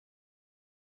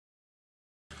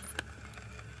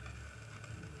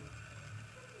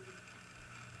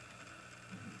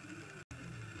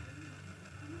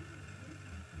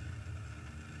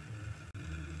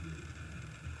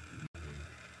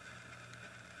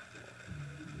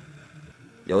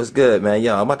Yo, it's good, man.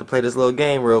 Yo, I'm about to play this little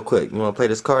game real quick. You want to play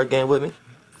this card game with me?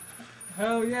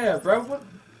 Hell yeah, bro. What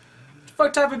the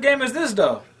fuck type of game is this,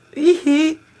 though?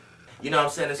 You know what I'm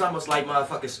saying? It's almost like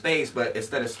motherfucking spades, but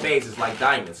instead of spades, it's like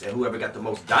diamonds. And whoever got the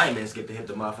most diamonds get to hit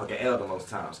the motherfucking L the most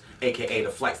times. A.K.A. the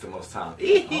flex the most times.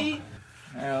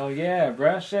 Hell yeah,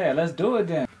 bro. Shit, let's do it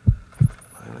then.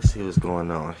 Let's see what's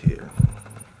going on here.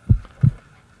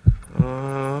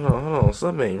 Hold on.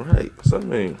 Something ain't right.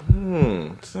 Something ain't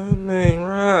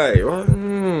right.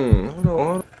 Hold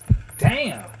on.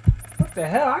 Damn. What the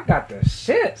hell? I got the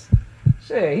shits.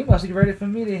 Shit, he must be ready for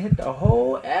me to hit the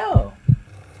whole L.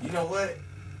 You know what?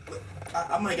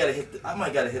 I might gotta hit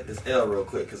this L real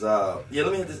quick, cause yeah,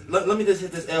 let me just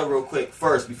hit this L real quick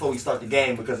first before we start the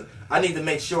game, because I need to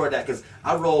make sure that, cause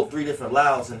I rolled 3 different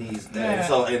louds in these, and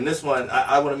so in this one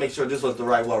I want to make sure this was the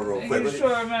right one real quick. You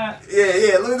sure, man?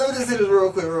 Yeah. Let me just hit this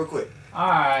real quick. All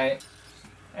right.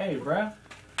 Hey, bro,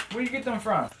 where you get them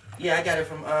from? Yeah, I got it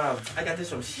from I got this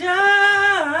from Shine.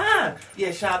 Yeah,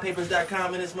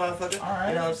 ShinePapers.com in this motherfucker. All right.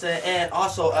 You know what I'm saying? And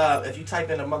also, if you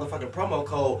type in the motherfucking promo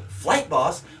code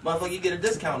FlightBoss, motherfucker, you get a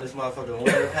discount in this motherfucker on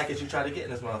whatever package you try to get in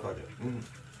this motherfucker.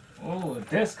 Ooh, a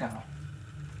discount.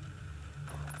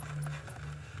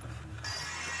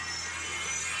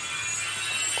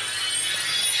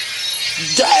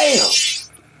 Damn!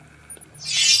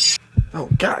 Oh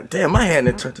god damn, my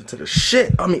hand turned into the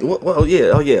shit. I mean, well,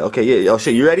 yeah, okay, yeah. Oh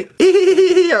shit, you ready?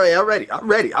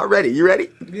 I'm ready. You ready?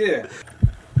 Yeah.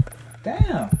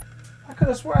 Damn. I could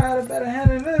have swore I had a better hand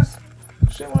than this.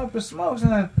 Shit went up in smokes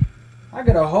and then I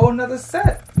got a whole nother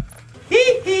set. Yeah,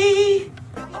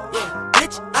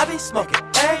 bitch, I be smoking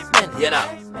every minute. You know.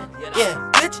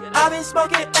 Yeah, bitch, I be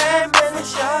smoking every minute.